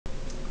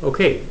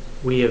Okay,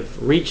 we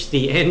have reached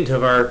the end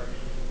of our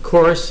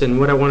course, and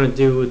what I want to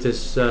do with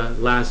this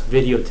last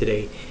video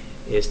today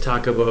is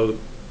talk about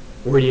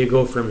where do you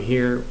go from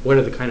here, what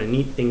are the kind of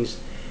neat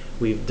things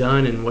we've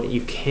done, and what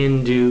you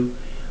can do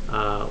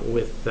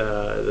with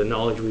the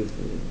knowledge we've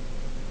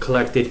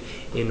collected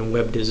in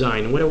web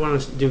design. And what I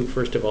want to do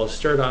first of all is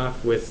start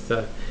off with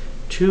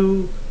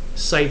two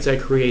sites I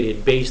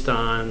created based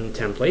on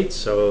templates.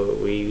 So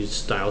we used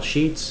style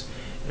sheets,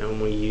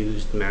 and we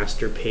used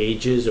master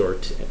pages, or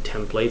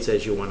templates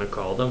as you want to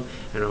call them.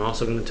 And I'm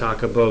also going to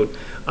talk about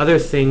other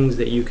things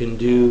that you can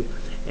do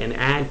and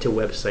add to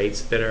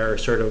websites that are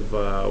sort of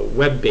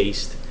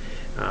web-based,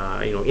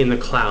 in the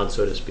cloud,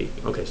 so to speak.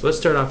 Okay, so let's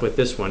start off with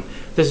this one.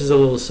 This is a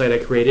little site I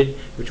created,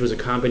 which was a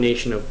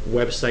combination of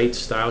websites,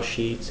 style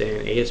sheets,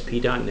 and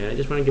ASP.NET. I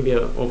just want to give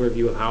you an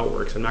overview of how it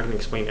works. I'm not going to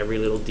explain every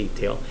little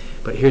detail,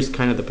 but here's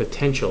kind of the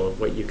potential of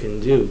what you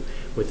can do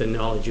with the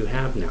knowledge you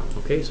have now.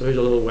 Okay, so here's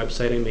a little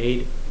website I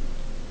made.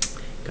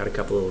 Got a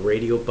couple of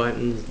radio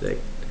buttons that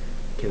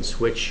can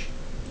switch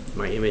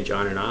my image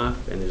on and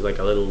off, and there's like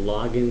a little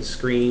login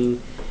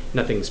screen.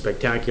 Nothing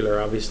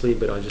spectacular, obviously,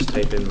 but I'll just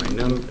type in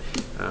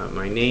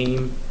my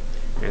name,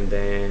 and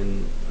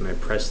then when I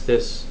press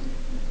this,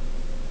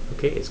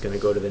 okay, it's going to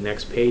go to the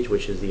next page,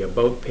 which is the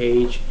About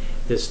page.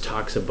 This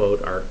talks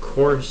about our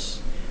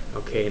course,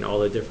 okay, and all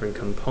the different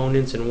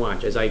components. And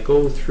watch, as I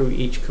go through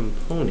each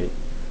component,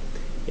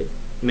 it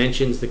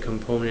mentions the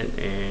component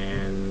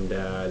and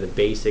the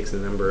basics, the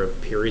number of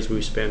periods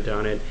we've spent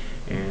on it,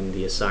 and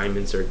the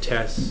assignments or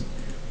tests.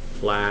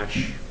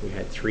 Flash, we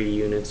had 3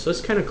 units, so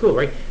it's kind of cool,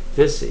 right?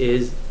 This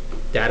is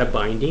data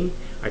binding.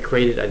 I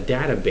created a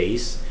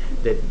database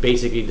that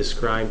basically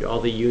described all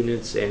the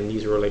units, and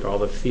these were like all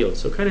the fields,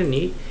 so kind of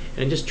neat.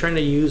 And just trying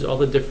to use all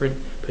the different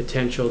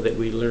potential that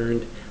we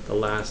learned the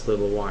last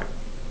little while.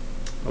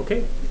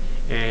 Okay,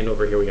 and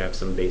over here we have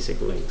some basic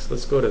links.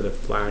 Let's go to the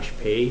Flash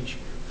page.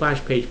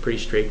 Flash page, pretty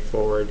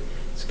straightforward.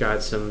 It's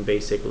got some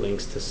basic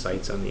links to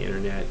sites on the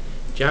internet.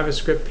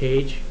 JavaScript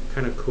page,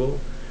 kind of cool.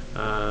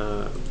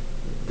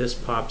 This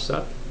pops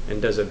up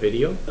and does a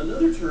video.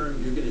 Another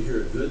term you're going to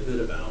hear a good bit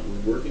about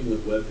when working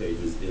with web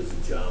pages is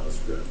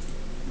JavaScript.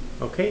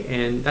 Okay,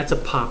 and that's a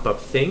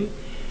pop-up thing,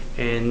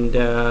 and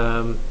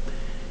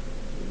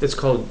that's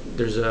called.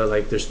 There's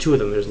 2 of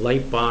them. There's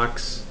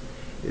Lightbox.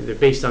 They're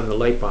based on the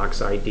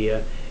Lightbox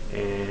idea,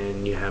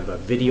 and you have a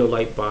video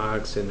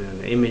Lightbox and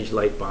an image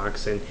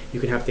Lightbox, and you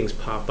can have things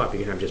pop up. You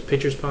can have just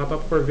pictures pop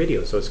up or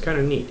video, so it's kind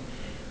of neat.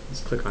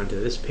 Let's click onto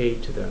this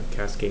page, to the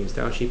Cascading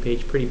Style Sheet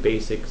page. Pretty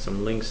basic,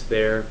 some links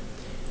there.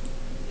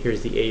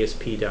 Here's the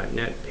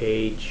ASP.NET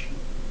page.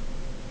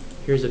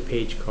 Here's a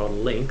page called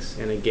Links,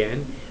 and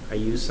again, I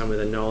use some of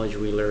the knowledge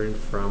we learned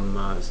from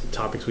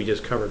topics we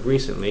just covered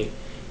recently.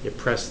 You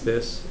press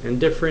this, and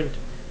different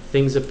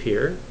things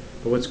appear.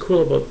 But what's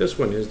cool about this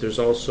one is there's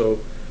also,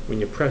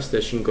 when you press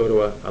this, you can go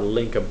to a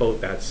link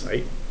about that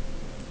site.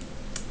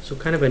 So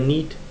kind of a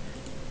neat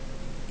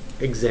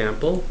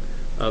example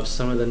of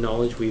some of the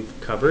knowledge we've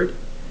covered.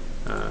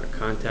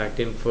 Contact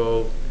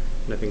info,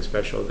 nothing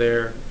special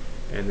there.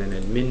 And then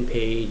admin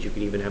page, you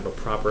could even have a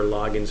proper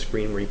login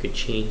screen where you could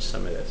change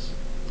some of this.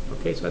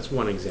 Okay, so that's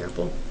one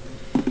example.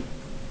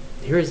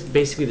 Here's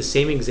basically the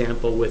same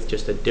example with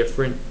just a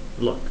different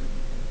look.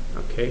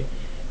 Okay,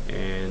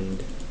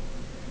 and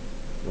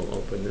we'll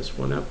open this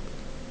one up.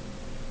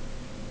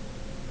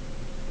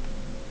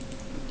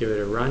 Give it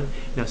a run.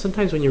 Now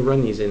sometimes when you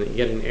run these and you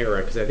get an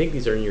error, because I think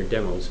these are in your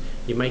demos,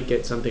 you might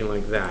get something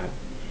like that.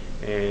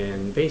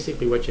 And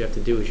basically what you have to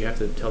do is you have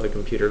to tell the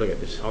computer, look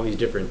at this, all these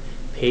different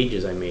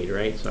pages I made,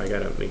 right? So I got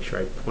to make sure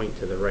I point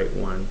to the right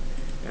one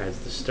as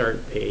the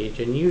start page,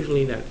 and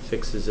usually that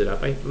fixes it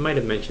up. I might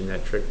have mentioned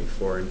that trick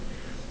before, and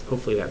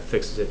hopefully that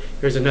fixes it.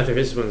 Here's another,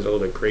 this one's a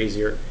little bit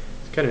crazier.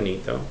 It's kind of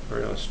neat though.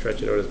 Alright, I'll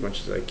stretch it out as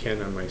much as I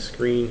can on my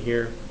screen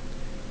here.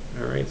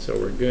 Alright, so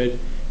we're good.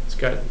 It's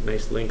got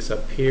nice links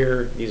up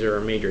here. These are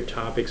our major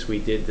topics we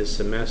did this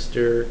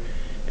semester,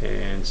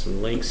 and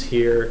some links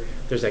here.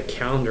 There's that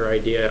calendar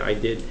idea I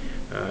did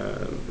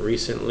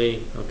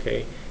recently.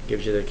 Okay,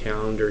 gives you the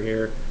calendar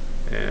here.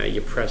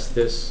 You press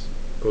this,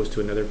 goes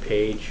to another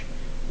page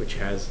which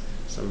has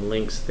some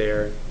links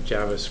there.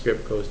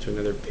 JavaScript goes to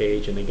another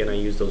page, and again I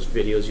use those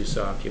videos you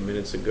saw a few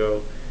minutes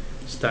ago.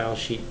 Style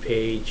sheet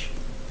page.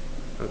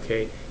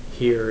 Okay,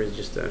 here is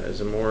just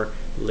some more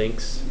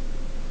links.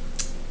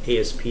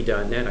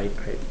 ASP.NET, I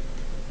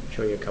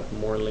show you a couple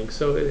more links.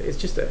 So it's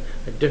just a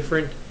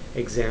different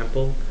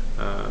example,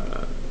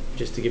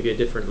 just to give you a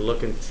different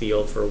look and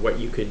feel for what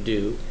you could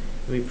do.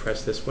 Let me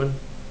press this one,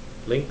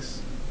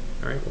 links.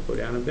 Alright, we'll go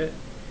down a bit,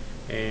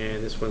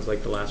 and this one's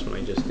like the last one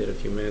I just did a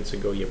few minutes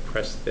ago. You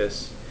press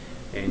this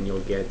and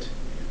you'll get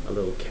a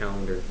little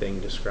calendar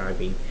thing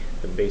describing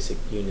the basic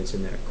units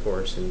in that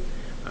course, and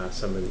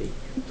some of the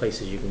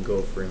places you can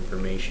go for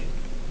information.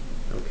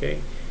 Okay,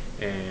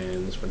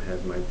 and this one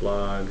has my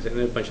blogs and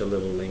a bunch of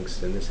little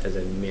links, and this has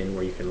admin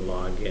where you can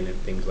log in and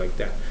things like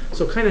that.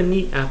 So kind of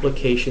neat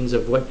applications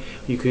of what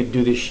you could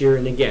do this year.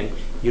 And again,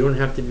 you don't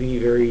have to be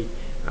very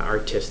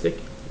artistic.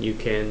 You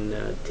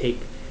can take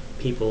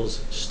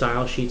people's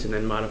style sheets and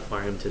then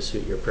modify them to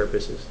suit your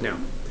purposes. Now,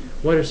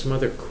 what are some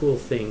other cool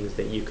things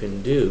that you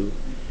can do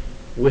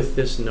with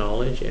this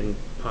knowledge and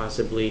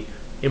possibly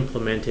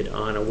implement it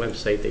on a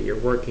website that you're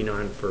working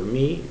on for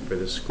me, for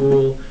the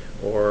school,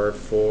 or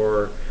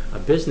for a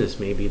business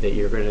maybe that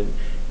you're going to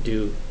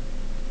do?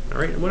 All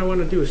right, and what I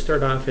want to do is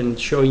start off and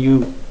show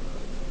you,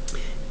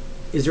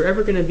 is there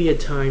ever going to be a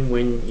time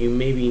when you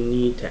maybe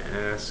need to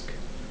ask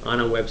on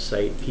a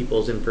website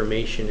people's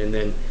information and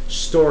then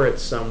store it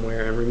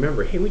somewhere and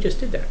remember, hey, we just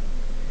did that?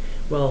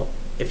 Well,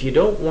 if you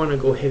don't want to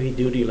go heavy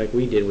duty like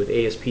we did with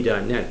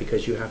ASP.NET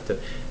because you have to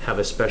have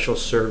a special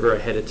server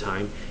ahead of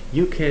time,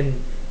 you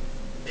can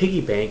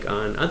piggy bank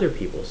on other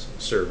people's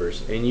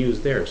servers and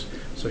use theirs.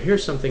 So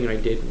here's something I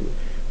did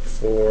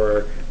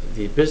for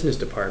the business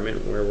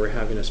department where we're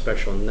having a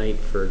special night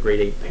for grade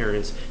 8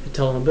 parents to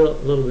tell them a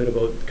little bit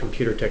about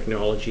computer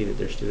technology that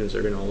their students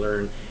are going to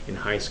learn in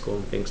high school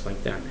and things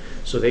like that.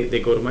 So they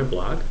go to my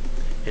blog,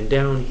 and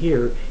down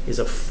here is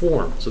a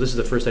form. So this is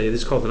the first idea.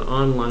 This is called an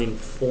online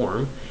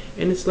form,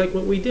 and it's like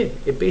what we did.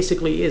 It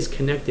basically is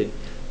connected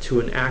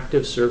to an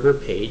active server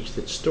page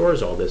that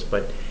stores all this,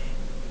 but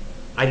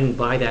I didn't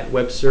buy that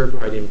web server,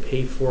 I didn't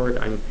pay for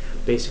it, I'm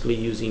basically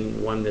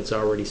using one that's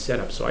already set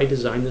up. So I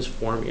designed this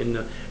form in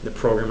the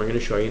program I'm going to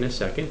show you in a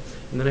second,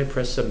 and then I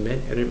press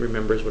submit and it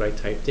remembers what I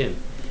typed in.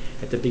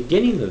 At the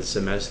beginning of the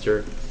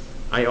semester,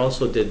 I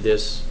also did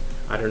this.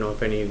 I don't know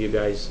if any of you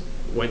guys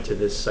went to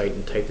this site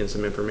and typed in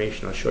some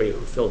information. I'll show you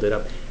who filled it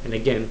up. And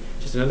again,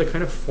 just another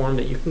kind of form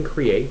that you can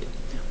create,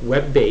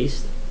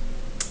 web-based,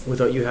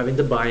 without you having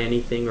to buy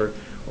anything or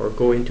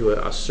go into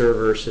a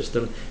server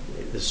system.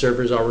 The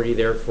server is already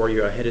there for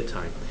you ahead of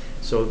time.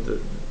 So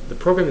the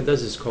program that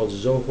does this is called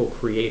Zoho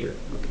Creator.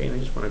 Okay, and I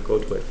just want to go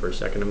to it for a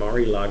second. I'm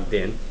already logged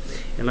in,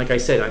 and like I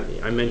said,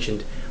 I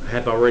mentioned I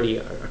have already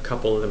a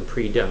couple of them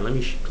pre-done. Let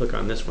me click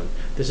on this one.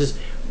 This is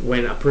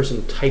when a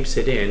person types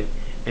it in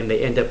and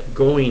they end up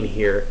going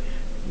here.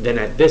 Then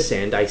at this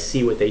end, I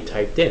see what they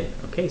typed in.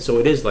 Okay, so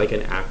it is like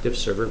an active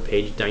server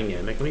page,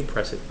 dynamic. Let me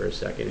press it for a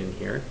second in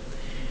here,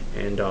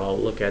 and I'll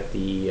look at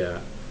the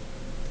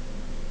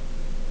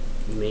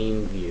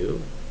main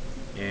view,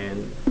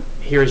 and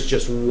here's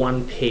just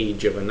one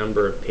page of a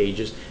number of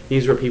pages.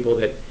 These were people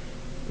that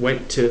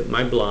went to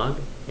my blog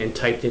and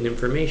typed in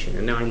information,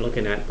 and now I'm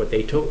looking at what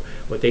they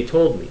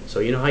told me. So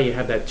you know how you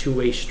have that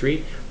two-way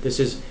street? This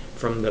is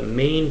from the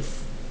main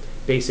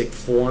basic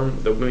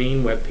form, the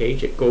main web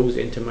page. It goes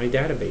into my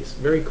database.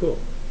 Very cool.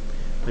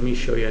 Let me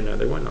show you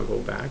another one. I'll go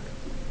back.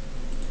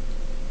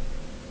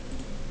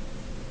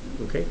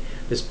 Okay,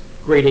 this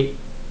grade 8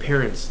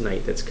 parents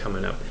night that's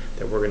coming up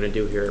that we're going to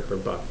do here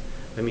at Buff.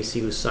 Let me see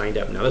who signed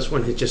up. Now this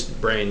one is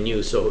just brand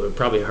new, so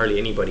probably hardly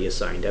anybody has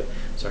signed up.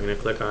 So I'm going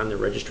to click on the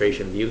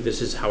registration view.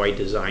 This is how I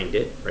designed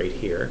it right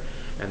here,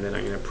 and then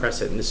I'm going to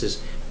press it, and this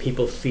is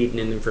people feeding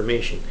in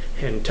information.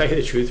 And to tell you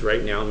the truth,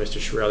 right now, Mr.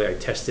 Shirelli, I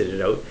tested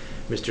it out.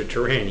 Mr.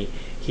 Tarani,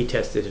 he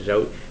tested it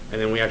out, and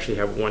then we actually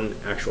have one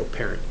actual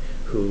parent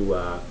who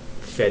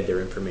fed their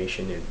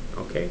information in.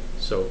 Okay,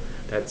 so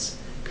that's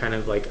kind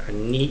of like a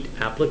neat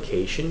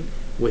application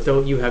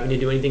without you having to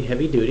do anything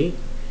heavy duty.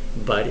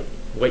 But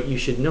what you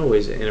should know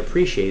is and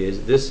appreciate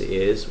is this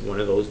is one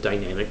of those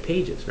dynamic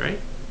pages, right?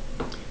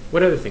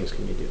 What other things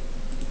can you do?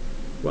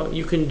 Well,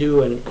 you can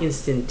do an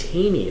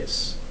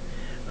instantaneous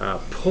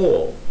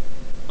poll.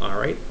 All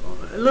right,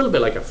 a little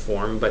bit like a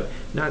form, but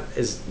not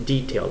as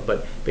detailed.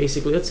 But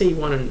basically, let's say you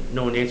want to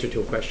know an answer to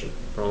a question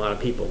from a lot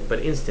of people, but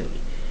instantly.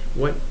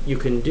 What you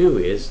can do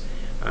is,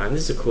 and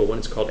this is a cool one,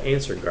 it's called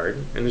Answer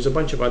Garden, and there's a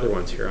bunch of other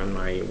ones here on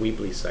my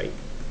Weebly site.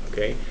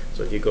 Okay,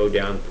 so if you go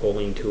down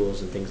polling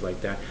tools and things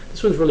like that,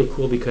 this one's really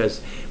cool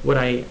because what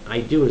I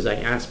do is I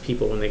ask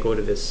people when they go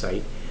to this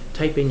site,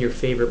 type in your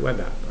favorite web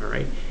app, all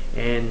right,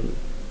 and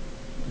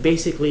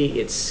basically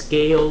it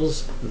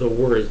scales the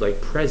words.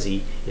 Like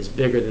Prezi is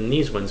bigger than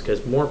these ones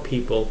because more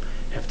people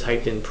have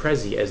typed in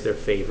Prezi as their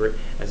favorite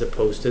as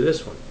opposed to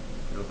this one.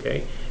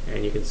 Okay,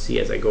 and you can see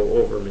as I go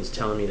over them, it's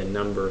telling me the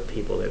number of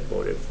people that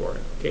voted for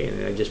it. Okay,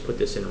 and I just put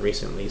this in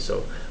recently,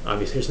 so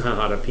obviously there's not a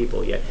lot of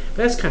people yet.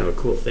 But that's kind of a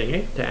cool thing,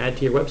 eh, to add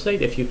to your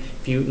website if you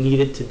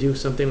needed to do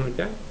something like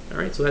that. All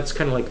right, so that's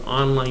kind of like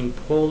online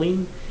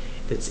polling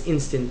that's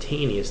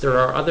instantaneous. There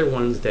are other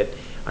ones that,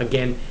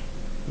 again,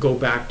 go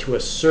back to a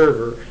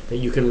server that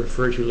you can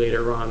refer to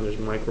later on. There's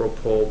micro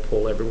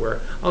poll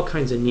everywhere, all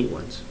kinds of neat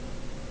ones.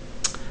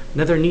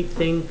 Another neat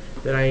thing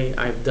that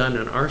I've done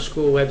on our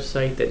school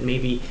website that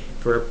maybe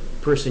for a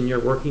person you're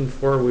working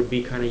for would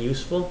be kind of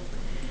useful.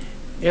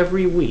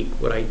 Every week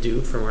what I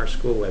do from our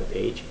school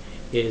webpage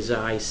is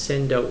I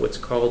send out what's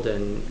called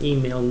an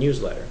email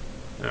newsletter.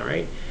 All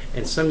right,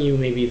 and some of you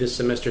maybe this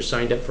semester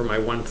signed up for my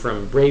one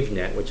from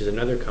BraveNet, which is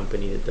another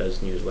company that does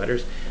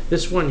newsletters.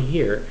 This one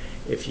here,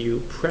 if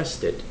you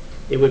pressed it,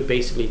 it would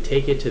basically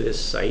take you to this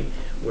site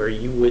where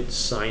you would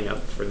sign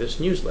up for this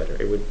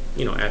newsletter. It would,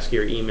 you know, ask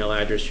your email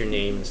address, your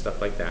name, and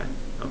stuff like that.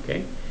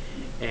 Okay,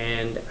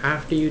 and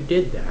after you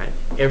did that,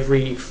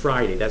 every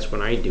Friday, that's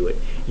when I do it,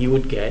 you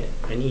would get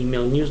an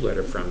email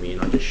newsletter from me,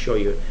 and I'll just show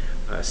you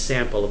a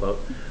sample about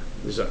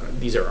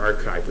these are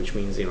archived, which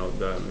means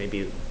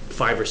maybe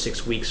 5 or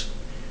 6 weeks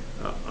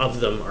of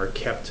them are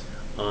kept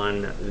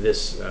on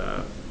this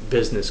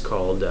business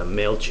called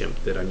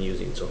MailChimp that I'm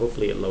using. So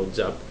hopefully it loads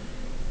up.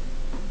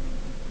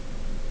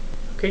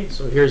 Okay,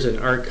 so here's an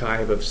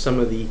archive of some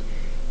of the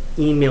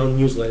email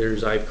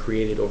newsletters I've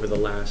created over the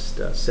last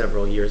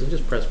several years. I'll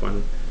just press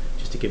one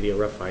just to give you a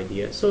rough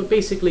idea. So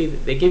basically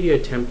they give you a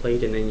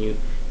template and then you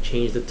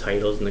change the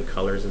titles and the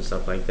colors and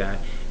stuff like that.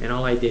 And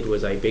all I did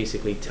was I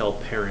basically tell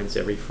parents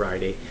every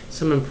Friday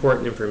some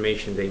important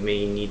information they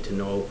may need to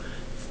know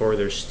for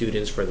their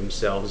students, for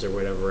themselves, or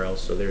whatever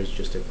else. So there's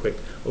just a quick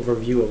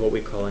overview of what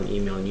we call an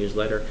email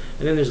newsletter,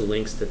 and then there's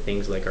links to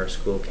things like our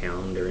school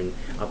calendar and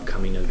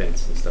upcoming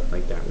events and stuff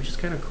like that, which is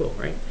kind of cool,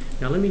 right?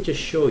 Now let me just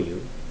show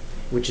you,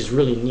 which is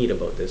really neat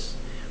about this.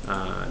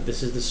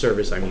 This is the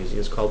service I'm using.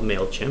 It's called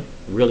MailChimp.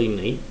 Really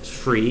neat. It's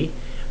free,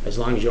 as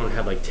long as you don't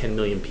have like 10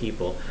 million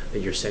people that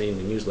you're sending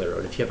the newsletter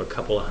out. If you have a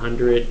couple of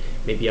hundred,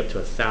 maybe up to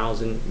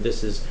 1,000,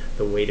 this is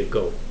the way to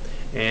go.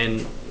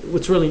 And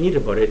what's really neat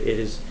about it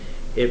is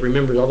it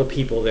remembers all the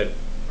people that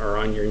are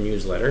on your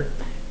newsletter,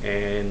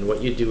 and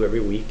what you do every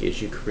week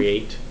is you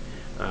create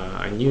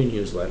a new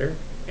newsletter,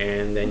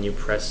 and then you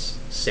press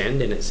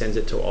send, and it sends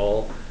it to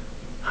all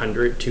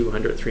 100,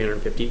 200,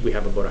 350. We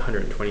have about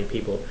 120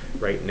 people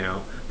right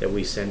now that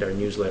we send our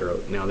newsletter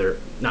out. Now they're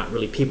not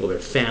really people, they're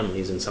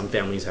families, and some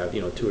families have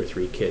 2 or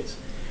 3 kids.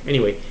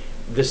 Anyway,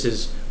 this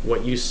is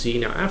what you see.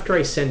 Now after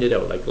I send it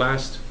out, like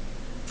last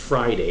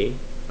Friday,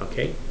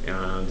 okay,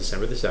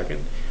 December the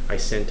 2nd, I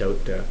sent out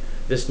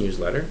this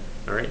newsletter.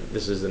 All right,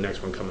 this is the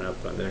next one coming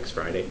up on the next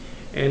Friday.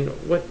 And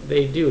what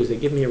they do is they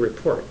give me a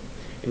report,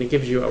 and it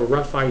gives you a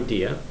rough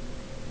idea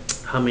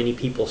how many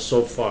people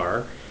so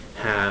far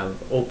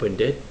have opened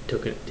it,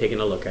 taken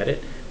a look at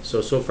it.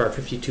 So far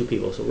 52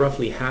 people, so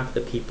roughly half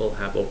the people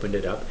have opened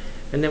it up.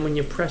 And then when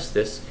you press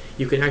this,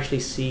 you can actually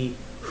see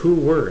who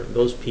were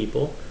those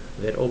people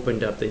that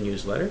opened up the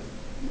newsletter.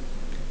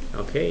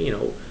 Okay,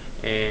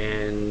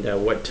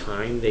 and what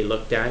time they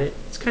looked at it.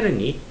 It's kind of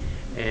neat.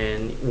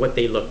 And what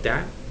they looked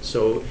at,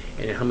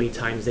 and how many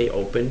times they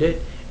opened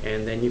it.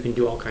 And then you can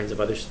do all kinds of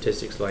other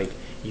statistics like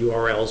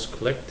URLs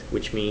clicked,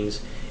 which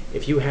means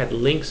if you had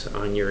links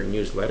on your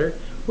newsletter,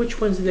 which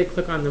ones did they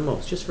click on the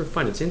most? Just for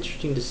fun. It's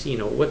interesting to see,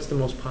 what's the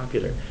most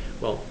popular.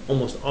 Well,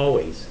 almost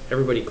always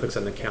everybody clicks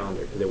on the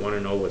calendar because they want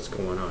to know what's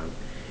going on.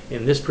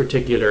 In this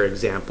particular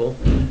example,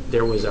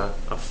 there was a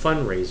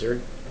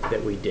fundraiser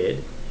that we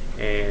did,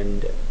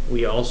 and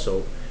we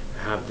also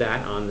have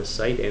that on the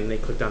site, and they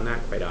clicked on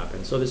that quite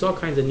often. So there's all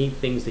kinds of neat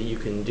things that you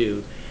can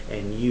do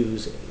and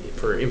use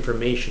for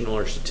informational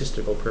or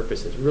statistical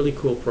purposes. Really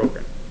cool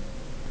program.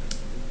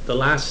 The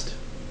last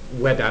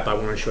web app I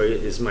want to show you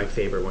is my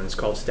favorite one. It's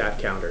called Stat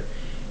Counter.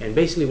 And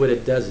basically what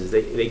it does is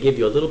they give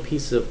you a little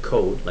piece of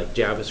code, like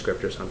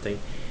JavaScript or something,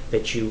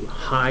 that you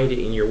hide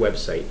in your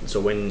website. So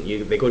when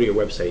they go to your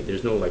website,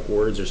 there's no like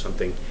words or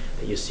something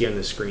that you see on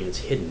the screen. It's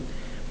hidden.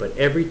 But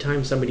every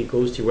time somebody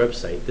goes to your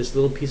website, this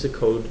little piece of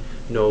code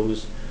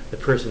knows the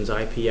person's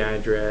IP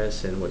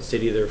address and what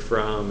city they're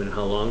from and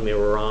how long they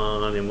were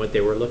on and what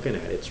they were looking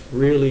at. It's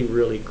really,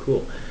 really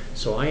cool.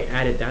 So I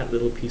added that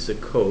little piece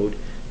of code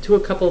to a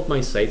couple of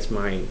my sites,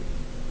 my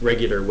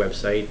regular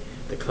website,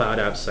 the Cloud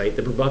App site,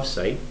 the Rebuff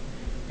site,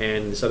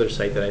 and this other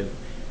site that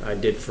I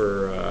did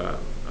for a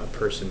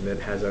person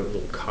that has a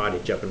little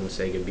cottage up in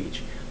Wasaga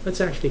Beach.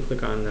 Let's actually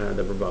click on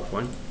the Rebuff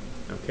one,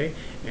 okay,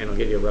 and I'll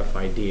give you a rough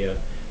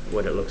idea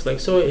what it looks like.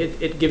 So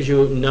it gives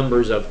you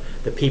numbers of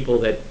the people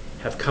that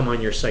have come on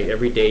your site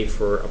every day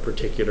for a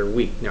particular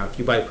week. Now if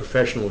you buy a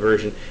professional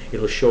version,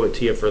 it'll show it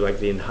to you for like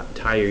the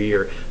entire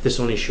year. This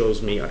only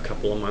shows me a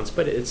couple of months,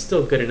 but it's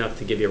still good enough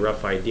to give you a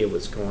rough idea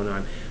what's going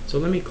on. So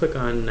let me click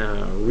on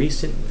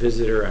recent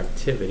visitor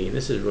activity, and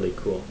this is really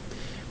cool.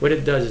 What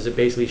it does is it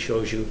basically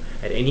shows you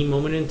at any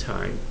moment in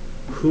time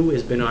who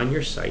has been on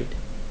your site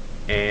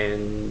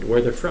and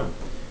where they're from.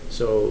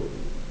 So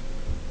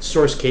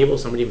Source Cable,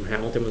 somebody from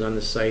Hamilton was on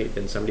the site,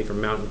 then somebody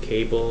from Mountain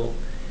Cable,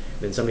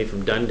 then somebody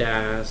from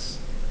Dundas,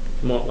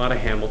 a lot of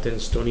Hamilton,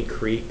 Stony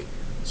Creek,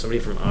 somebody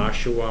from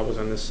Oshawa was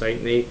on the site,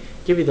 and they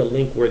give you the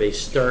link where they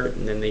start,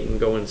 and then they can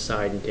go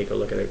inside and take a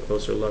look at a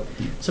closer look.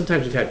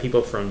 Sometimes we've had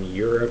people from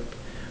Europe,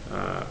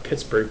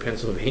 Pittsburgh,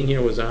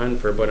 Pennsylvania was on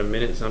for about a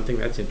minute something.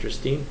 That's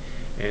interesting,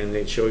 and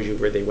it shows you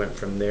where they went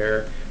from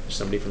there. There's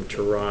somebody from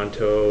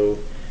Toronto,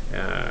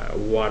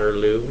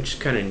 Waterloo, which is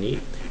kind of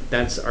neat.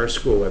 That's our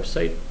school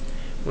website.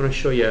 I want to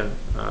show you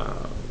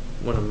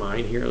one of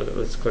mine here.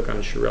 Let's click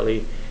on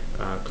Shirelli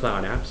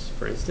Cloud Apps,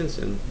 for instance,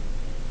 and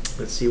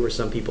let's see where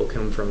some people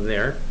come from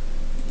there.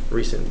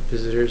 Recent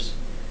visitors,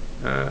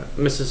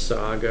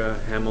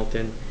 Mississauga,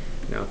 Hamilton.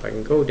 Now if I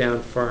can go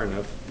down far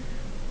enough,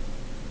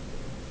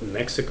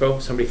 Mexico,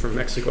 somebody from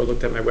Mexico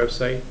looked at my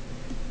website.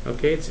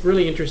 Okay, it's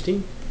really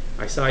interesting.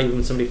 I saw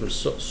even somebody from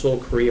Seoul,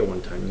 Korea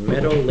one time,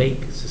 Meadow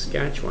Lake,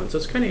 Saskatchewan. So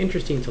it's kind of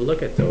interesting to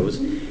look at those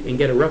and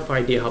get a rough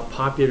idea how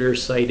popular your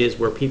site is,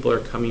 where people are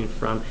coming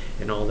from,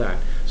 and all that.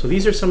 So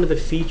these are some of the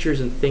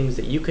features and things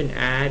that you can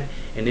add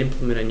and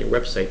implement on your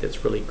website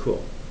that's really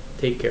cool.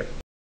 Take care.